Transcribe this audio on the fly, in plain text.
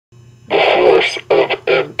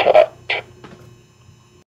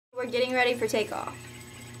getting ready for takeoff.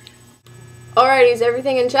 Alrighty, is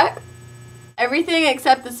everything in check? Everything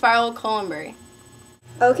except the spiral column.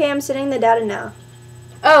 Okay, I'm setting the data now.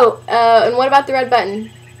 Oh, and what about the red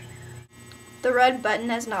button? The red button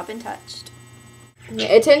has not been touched.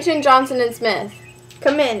 Okay, attention, Johnson and Smith.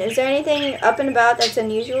 Come in. Is there anything up and about that's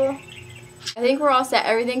unusual? I think we're all set.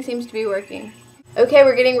 Everything seems to be working. Okay,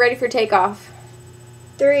 we're getting ready for takeoff.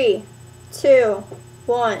 3, 2,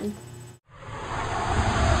 1.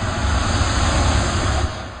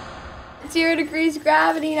 0 degrees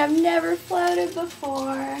gravity, and I've never floated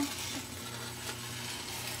before.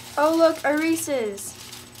 Oh, look, our Reese's.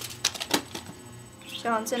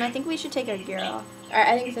 Johnson, I think we should take our gear off. Alright,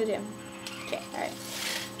 I think so too. Okay, alright.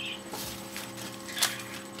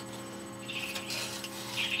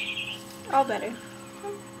 All better.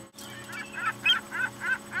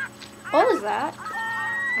 What was that?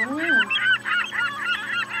 I don't know.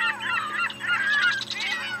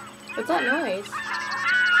 What's that noise?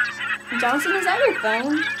 Johnson, is that your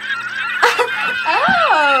phone?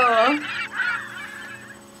 Oh!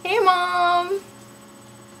 Hey, Mom!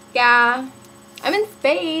 Yeah, I'm in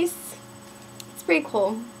space. It's pretty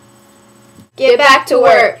cool. Get back to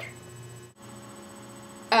work.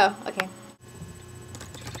 Oh, okay.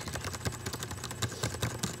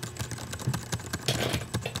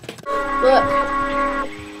 Look.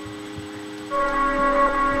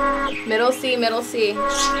 Middle C, middle C.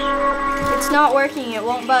 It's not working. It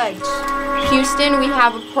won't budge. Houston, we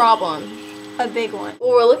have a problem. A big one. Well,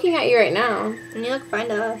 we're looking at you right now. And you look fine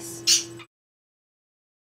to us.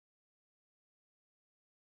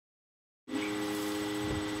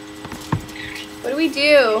 What do we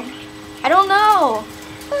do? I don't know.